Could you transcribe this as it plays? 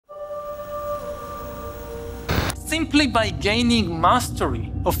Simply by gaining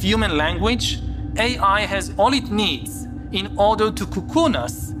mastery of human language, AI has all it needs in order to cocoon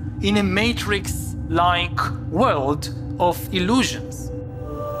us in a matrix-like world of illusions.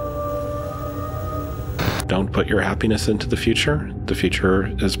 Don't put your happiness into the future. The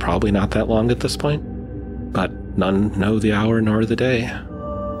future is probably not that long at this point, but none know the hour nor the day.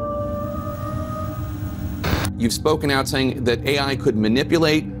 You've spoken out saying that AI could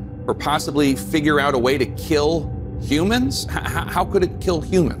manipulate or possibly figure out a way to kill humans? How could it kill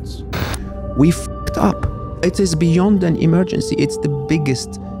humans? We f***ed up. It is beyond an emergency. It's the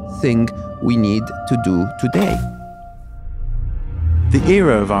biggest thing we need to do today. The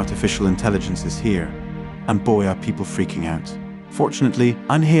era of artificial intelligence is here, and boy are people freaking out. Fortunately,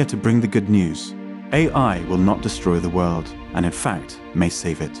 I'm here to bring the good news. AI will not destroy the world, and in fact, may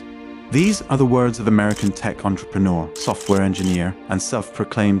save it. These are the words of American tech entrepreneur, software engineer, and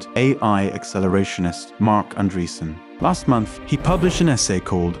self-proclaimed AI accelerationist Marc Andreessen. Last month, he published an essay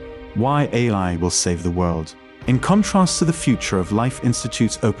called "Why AI Will Save the World." In contrast to the Future of Life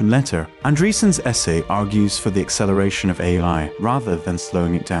Institute's open letter, Andreessen's essay argues for the acceleration of AI rather than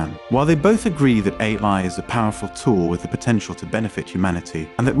slowing it down. While they both agree that AI is a powerful tool with the potential to benefit humanity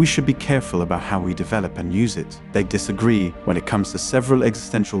and that we should be careful about how we develop and use it, they disagree when it comes to several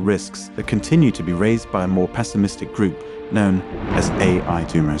existential risks that continue to be raised by a more pessimistic group known as AI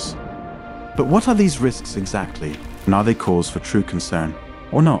doomers. But what are these risks exactly, and are they cause for true concern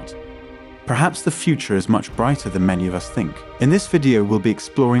or not? Perhaps the future is much brighter than many of us think. In this video, we'll be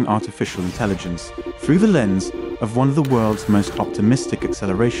exploring artificial intelligence through the lens of one of the world's most optimistic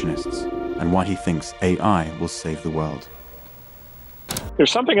accelerationists and why he thinks AI will save the world.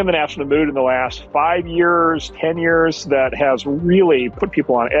 There's something in the national mood in the last 5 years, 10 years that has really put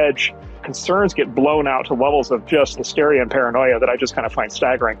people on edge. Concerns get blown out to levels of just hysteria and paranoia that I just kind of find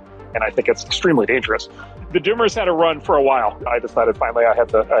staggering. And I think it's extremely dangerous. The doomers had a run for a while. I decided finally I had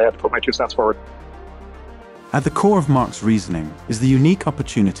to put my 2 cents forward. At the core of Marc's reasoning is the unique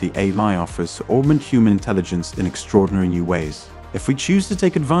opportunity AI offers to augment human intelligence in extraordinary new ways. If we choose to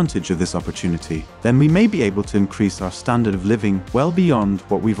take advantage of this opportunity, then we may be able to increase our standard of living well beyond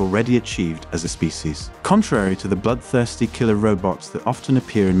what we've already achieved as a species. Contrary to the bloodthirsty killer robots that often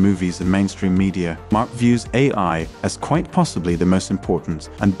appear in movies and mainstream media, Marc views AI as quite possibly the most important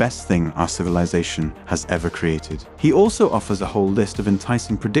and best thing our civilization has ever created. He also offers a whole list of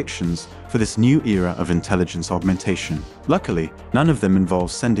enticing predictions for this new era of intelligence augmentation. Luckily, none of them involve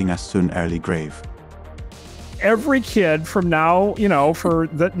sending us to an early grave. Every kid from now, for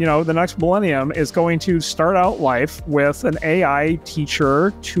the next millennium is going to start out life with an AI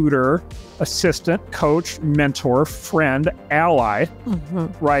teacher, tutor, assistant, coach, mentor, friend, ally,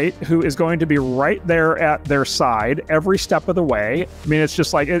 right? Who is going to be right there at their side every step of the way. I mean, it's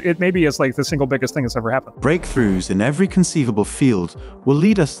just like, it maybe is like the single biggest thing that's ever happened. Breakthroughs in every conceivable field will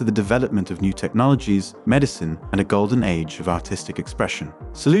lead us to the development of new technologies, medicine, and a golden age of artistic expression.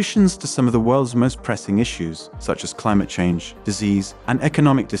 Solutions to some of the world's most pressing issues, such as climate change, disease, and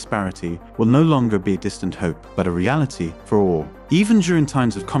economic disparity, will no longer be a distant hope, but a reality for all. Even during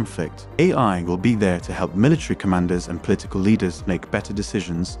times of conflict, AI will be there to help military commanders and political leaders make better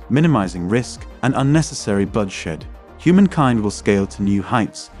decisions, minimizing risk and unnecessary bloodshed. Humankind will scale to new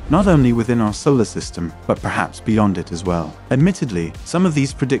heights, not only within our solar system, but perhaps beyond it as well. Admittedly, some of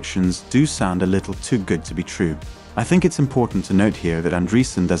these predictions do sound a little too good to be true. I think it's important to note here that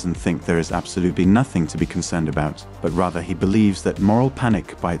Andreessen doesn't think there is absolutely nothing to be concerned about, but rather he believes that moral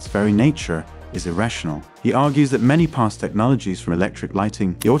panic by its very nature is irrational. He argues that many past technologies from electric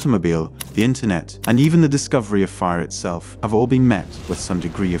lighting, the automobile, the internet, and even the discovery of fire itself have all been met with some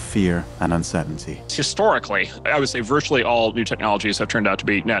degree of fear and uncertainty. Historically, I would say virtually all new technologies have turned out to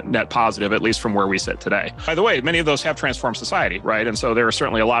be net positive, at least from where we sit today. By the way, many of those have transformed society, right? And so there are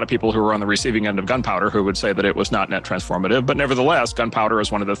certainly a lot of people who are on the receiving end of gunpowder who would say that it was not net transformative, but nevertheless, gunpowder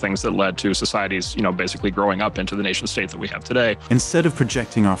is one of the things that led to societies, basically growing up into the nation state that we have today. Instead of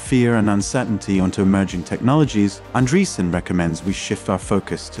projecting our fear and uncertainty onto emerging technologies, Andreessen recommends we shift our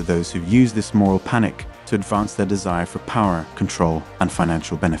focus to those who use this moral panic to advance their desire for power, control, and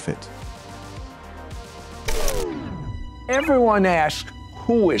financial benefit. Everyone asks,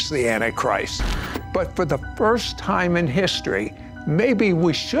 who is the Antichrist? But for the first time in history, maybe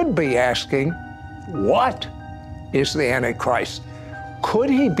we should be asking, what is the Antichrist? Could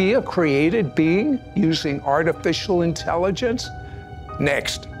he be a created being using artificial intelligence?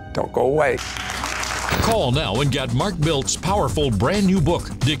 Next, don't go away. Call now and get Mark Bilt's powerful brand new book,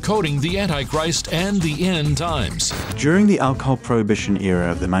 Decoding the Antichrist and the End Times. During the alcohol prohibition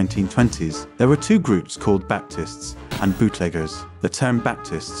era of the 1920s, there were two groups called Baptists and bootleggers. The term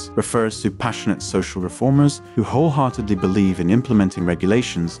Baptists refers to passionate social reformers who wholeheartedly believe in implementing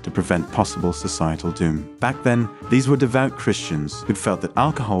regulations to prevent possible societal doom. Back then, these were devout Christians who felt that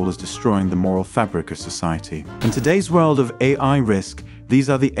alcohol is destroying the moral fabric of society. In today's world of AI risk, these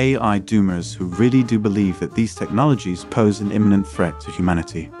are the AI doomers who really do believe that these technologies pose an imminent threat to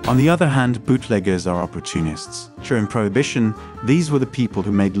humanity. On the other hand, bootleggers are opportunists. During Prohibition, these were the people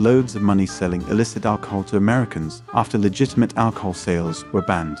who made loads of money selling illicit alcohol to Americans after legitimate alcohol sales were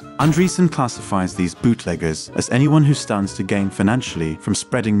banned. Andreessen classifies these bootleggers as anyone who stands to gain financially from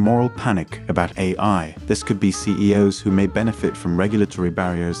spreading moral panic about AI. This could be CEOs who may benefit from regulatory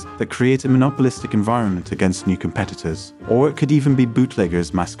barriers that create a monopolistic environment against new competitors. Or it could even be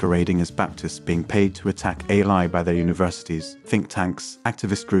bootleggers masquerading as Baptists being paid to attack AI by their universities, think tanks,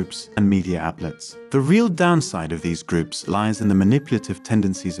 activist groups, and media outlets. The real downside of these groups lies in the manipulative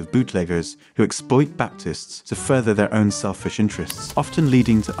tendencies of bootleggers who exploit Baptists to further their own selfish interests, often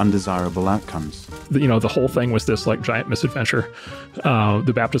leading to undesirable outcomes. The whole thing was this like giant misadventure.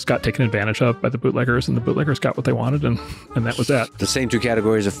 The Baptists got taken advantage of by the bootleggers, and the bootleggers got what they wanted, and that was that. The same two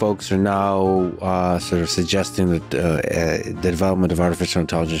categories of folks are now sort of suggesting that the development of artificial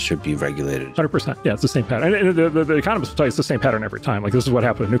intelligence should be regulated. 100%. Yeah, it's the same pattern. And the economists will tell you it's the same pattern every time. Like, this is what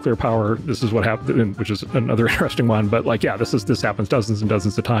happened with nuclear power. This is what happened, which is another interesting one. But like, yeah, this happens dozens and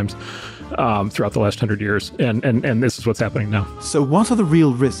dozens of times throughout the last 100 years. And this is what's happening now. So what are the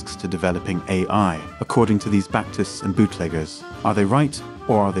real risks to developing AI, according to these Baptists and bootleggers? Are they right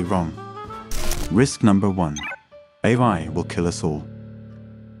or are they wrong? Risk number 1. AI will kill us all.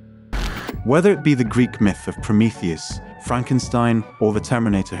 Whether it be the Greek myth of Prometheus, Frankenstein, or the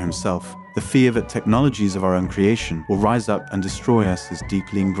Terminator himself, the fear that technologies of our own creation will rise up and destroy us is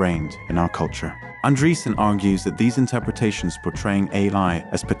deeply ingrained in our culture. Andreessen argues that these interpretations portraying AI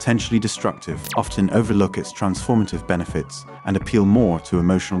as potentially destructive often overlook its transformative benefits and appeal more to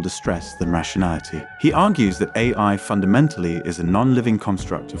emotional distress than rationality. He argues that AI fundamentally is a non-living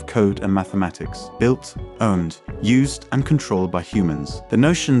construct of code and mathematics, built, owned, used, and controlled by humans. The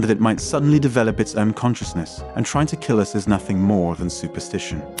notion that it might suddenly develop its own consciousness and try to kill us is nothing more than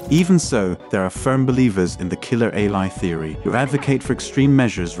superstition. Even so, there are firm believers in the killer AI theory who advocate for extreme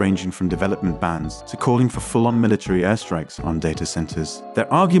measures ranging from development bans to calling for full-on military airstrikes on data centers.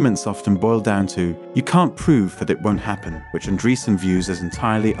 Their arguments often boil down to, you can't prove that it won't happen, which Andreessen views as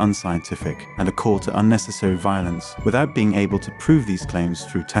entirely unscientific and a call to unnecessary violence without being able to prove these claims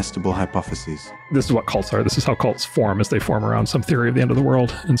through testable hypotheses. This is what cults are. This is how cults form, as they form around some theory of the end of the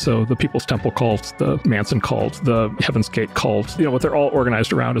world. And so the People's Temple cult, the Manson cult, the Heaven's Gate cult, what they're all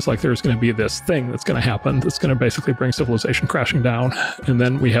organized around is like there's going to be this thing that's going to happen that's going to basically bring civilization crashing down. And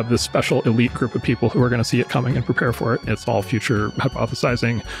then we have this special elite group of people who are going to see it coming and prepare for it. It's all future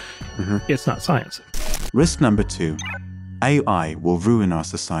hypothesizing. It's not science. Risk number 2. AI will ruin our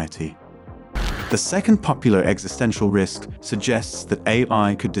society. The second popular existential risk suggests that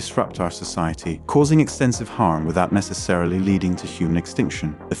AI could disrupt our society, causing extensive harm without necessarily leading to human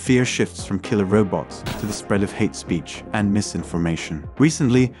extinction. The fear shifts from killer robots to the spread of hate speech and misinformation.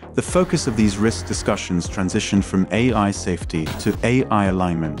 Recently, the focus of these risk discussions transitioned from AI safety to AI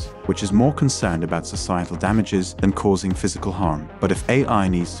alignment, which is more concerned about societal damages than causing physical harm. But if AI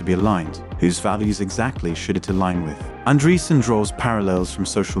needs to be aligned, whose values exactly should it align with? Andreessen draws parallels from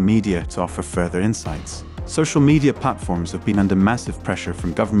social media to offer further insights. Social media platforms have been under massive pressure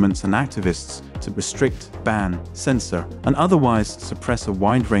from governments and activists to restrict, ban, censor, and otherwise suppress a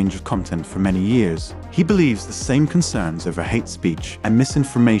wide range of content for many years. He believes the same concerns over hate speech and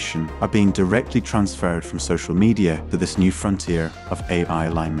misinformation are being directly transferred from social media to this new frontier of AI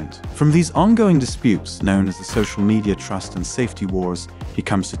alignment. From these ongoing disputes, known as the social media trust and safety wars, he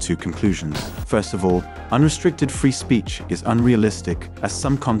comes to two conclusions. First of all, unrestricted free speech is unrealistic, as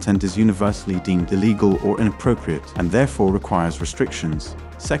some content is universally deemed illegal or inappropriate and therefore requires restrictions.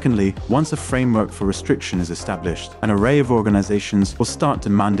 Secondly, once a framework for restriction is established, an array of organizations will start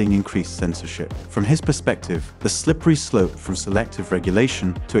demanding increased censorship. From his perspective, the slippery slope from selective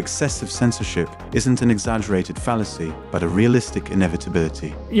regulation to excessive censorship isn't an exaggerated fallacy, but a realistic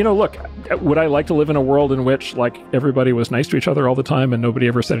inevitability. Look, would I like to live in a world in which, like, everybody was nice to each other all the time and nobody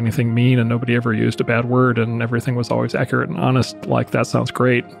ever said anything mean and nobody ever used a bad word and everything was always accurate and honest? Like, that sounds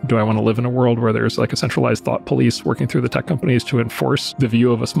great. Do I want to live in a world where there's like a centralized thought police working through the tech companies to enforce the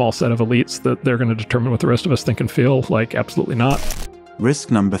view of a small set of elites that they're going to determine what the rest of us think and feel? Like, absolutely not. Risk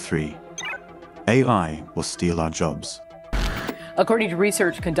number 3. AI will steal our jobs. According to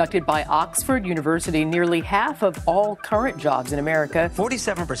research conducted by Oxford University, nearly half of all current jobs in America,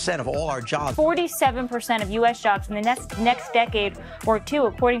 47% of all our jobs, 47% of U.S. jobs in the next decade or two,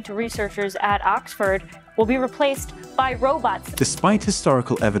 according to researchers at Oxford, will be replaced by robots. Despite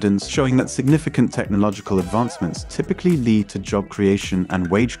historical evidence showing that significant technological advancements typically lead to job creation and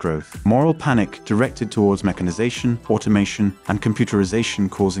wage growth, moral panic directed towards mechanization, automation, and computerization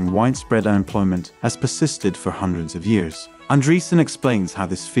causing widespread unemployment has persisted for hundreds of years. Andreessen explains how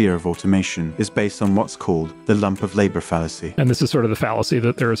this fear of automation is based on what's called the lump of labor fallacy. And this is sort of the fallacy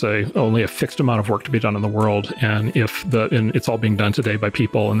that there's only a fixed amount of work to be done in the world, and it's all being done today by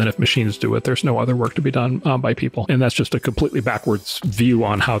people, and then if machines do it, there's no other work to be done by people. And that's just a completely backwards view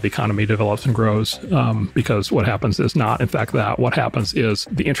on how the economy develops and grows, because what happens is not, in fact, that. What happens is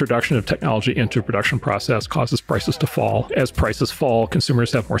the introduction of technology into a production process causes prices to fall. As prices fall,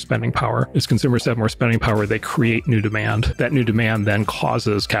 consumers have more spending power. As consumers have more spending power, they create new demand. That new demand then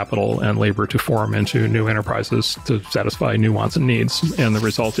causes capital and labor to form into new enterprises to satisfy new wants and needs, and the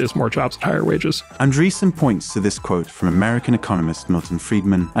result is more jobs at higher wages. Andreessen points to this quote from American economist Milton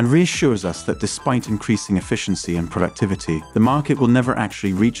Friedman and reassures us that despite increasing efficiency and productivity, the market will never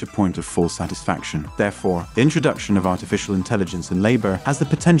actually reach a point of full satisfaction. Therefore, the introduction of artificial intelligence in labor has the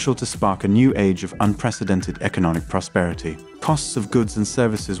potential to spark a new age of unprecedented economic prosperity. Costs of goods and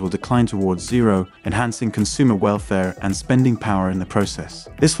services will decline towards zero, enhancing consumer welfare and spending power in the process.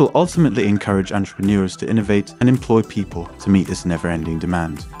 This will ultimately encourage entrepreneurs to innovate and employ people to meet this never-ending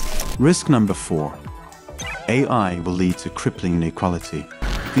demand. Risk number 4. AI will lead to crippling inequality.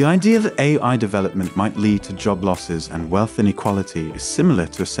 The idea that AI development might lead to job losses and wealth inequality is similar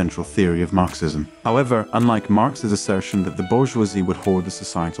to a central theory of Marxism. However, unlike Marx's assertion that the bourgeoisie would hoard the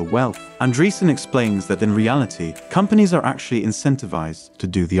societal wealth, Andreessen explains that in reality, companies are actually incentivized to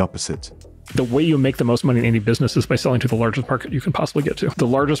do the opposite. The way you make the most money in any business is by selling to the largest market you can possibly get to. The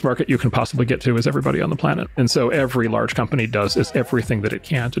largest market you can possibly get to is everybody on the planet. And so every large company does is everything that it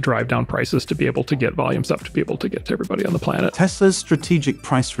can to drive down prices to be able to get volumes up, to be able to get to everybody on the planet. Tesla's strategic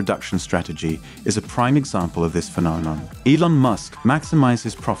price reduction strategy is a prime example of this phenomenon. Elon Musk maximized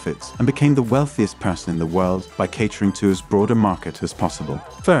his profits and became the wealthiest person in the world by catering to as broad a market as possible.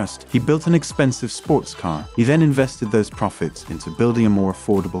 First, he built an expensive sports car. He then invested those profits into building a more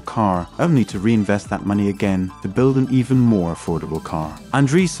affordable car, only to reinvest that money again to build an even more affordable car.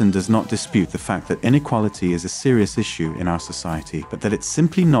 Andreessen does not dispute the fact that inequality is a serious issue in our society, but that it's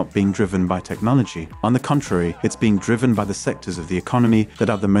simply not being driven by technology. On the contrary, it's being driven by the sectors of the economy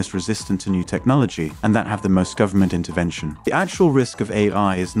that are the most resistant to new technology and that have the most government intervention. The actual risk of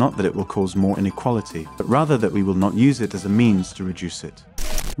AI is not that it will cause more inequality, but rather that we will not use it as a means to reduce it.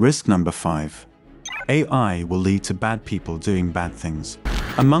 Risk number 5. AI will lead to bad people doing bad things.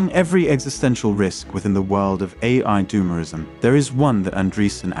 Among every existential risk within the world of AI doomerism, there is one that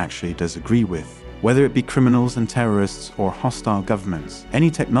Andreessen actually does agree with. Whether it be criminals and terrorists or hostile governments,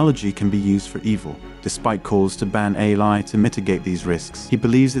 any technology can be used for evil. Despite calls to ban AI to mitigate these risks, he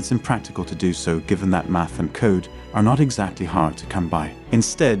believes it's impractical to do so given that math and code are not exactly hard to come by.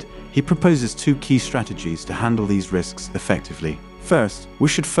 Instead, he proposes 2 key strategies to handle these risks effectively. First, we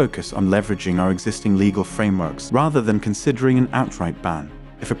should focus on leveraging our existing legal frameworks rather than considering an outright ban.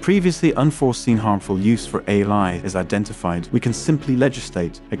 If a previously unforeseen harmful use for AI is identified, we can simply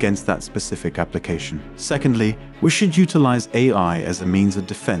legislate against that specific application. Secondly, we should utilize AI as a means of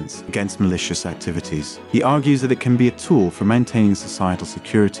defense against malicious activities. He argues that it can be a tool for maintaining societal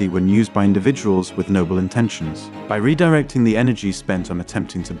security when used by individuals with noble intentions. By redirecting the energy spent on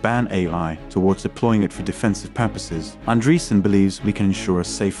attempting to ban AI towards deploying it for defensive purposes, Andreessen believes we can ensure a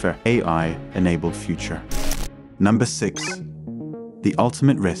safer AI-enabled future. Number 6. The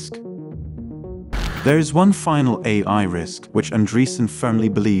ultimate risk. There is one final AI risk, which Andreessen firmly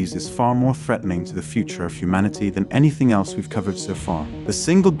believes is far more threatening to the future of humanity than anything else we've covered so far. The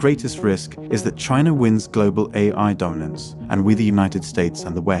single greatest risk is that China wins global AI dominance, and we, the United States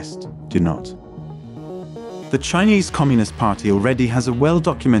and the West, do not. The Chinese Communist Party already has a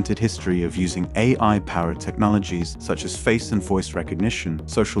well-documented history of using AI-powered technologies such as face and voice recognition,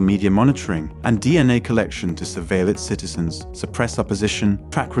 social media monitoring, and DNA collection to surveil its citizens, suppress opposition,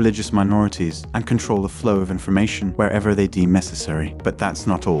 track religious minorities, and control the flow of information wherever they deem necessary. But that's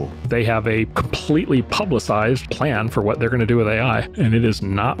not all. They have a completely publicized plan for what they're going to do with AI, and it is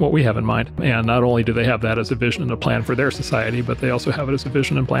not what we have in mind. And not only do they have that as a vision and a plan for their society, but they also have it as a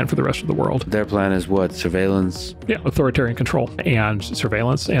vision and plan for the rest of the world. Their plan is what? Surveillance surveillance. Yeah, authoritarian control and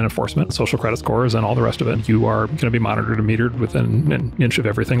surveillance and enforcement, social credit scores, and all the rest of it. You are going to be monitored and metered within an inch of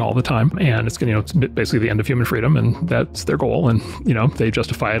everything all the time, and it's going to, it's basically the end of human freedom, and that's their goal. And they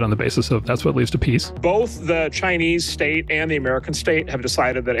justify it on the basis of that's what leads to peace. Both the Chinese state and the American state have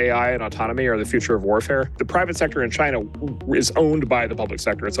decided that AI and autonomy are the future of warfare. The private sector in China is owned by the public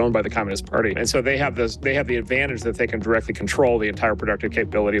sector. It's owned by the Communist Party, and so they have the advantage that they can directly control the entire productive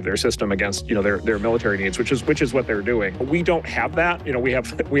capability of their system against their military needs, which is what they're doing. We don't have that. We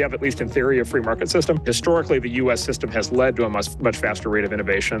have at least in theory a free market system. Historically, the U.S. system has led to a much faster rate of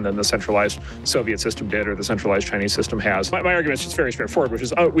innovation than the centralized Soviet system did or the centralized Chinese system has. My argument is just very straightforward, which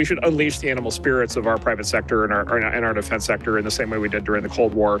is we should unleash the animal spirits of our private sector and our defense sector in the same way we did during the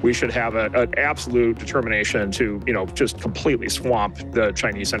Cold War. We should have an absolute determination to just completely swamp the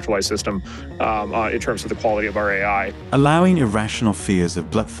Chinese centralized system in terms of the quality of our AI. Allowing irrational fears of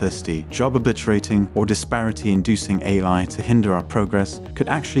bloodthirsty, job-obliterating, or disparity-inducing AI to hinder our progress could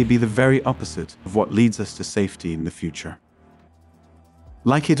actually be the very opposite of what leads us to safety in the future.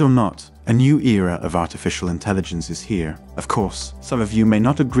 Like it or not, a new era of artificial intelligence is here. Of course, some of you may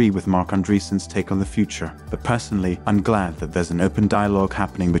not agree with Marc Andreessen's take on the future, but personally, I'm glad that there's an open dialogue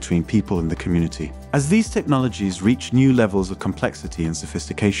happening between people in the community. As these technologies reach new levels of complexity and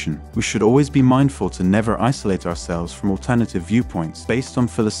sophistication, we should always be mindful to never isolate ourselves from alternative viewpoints based on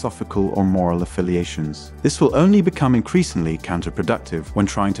philosophical or moral affiliations. This will only become increasingly counterproductive when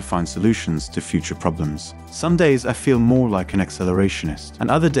trying to find solutions to future problems. Some days I feel more like an accelerationist, and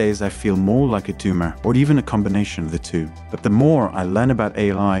other days I feel more like a doomer, or even a combination of the two. But the more I learn about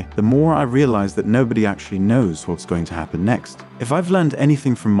AI, the more I realize that nobody actually knows what's going to happen next. If I've learned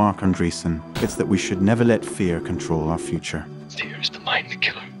anything from Marc Andreessen, it's that we should never let fear control our future. Fear is the mind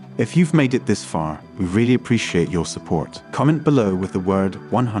killer. If you've made it this far, we really appreciate your support. Comment below with the word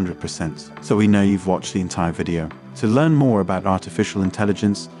 100% so we know you've watched the entire video. To learn more about artificial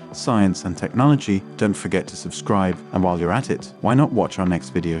intelligence, science and technology, don't forget to subscribe, and while you're at it, why not watch our next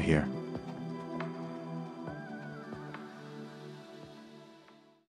video here?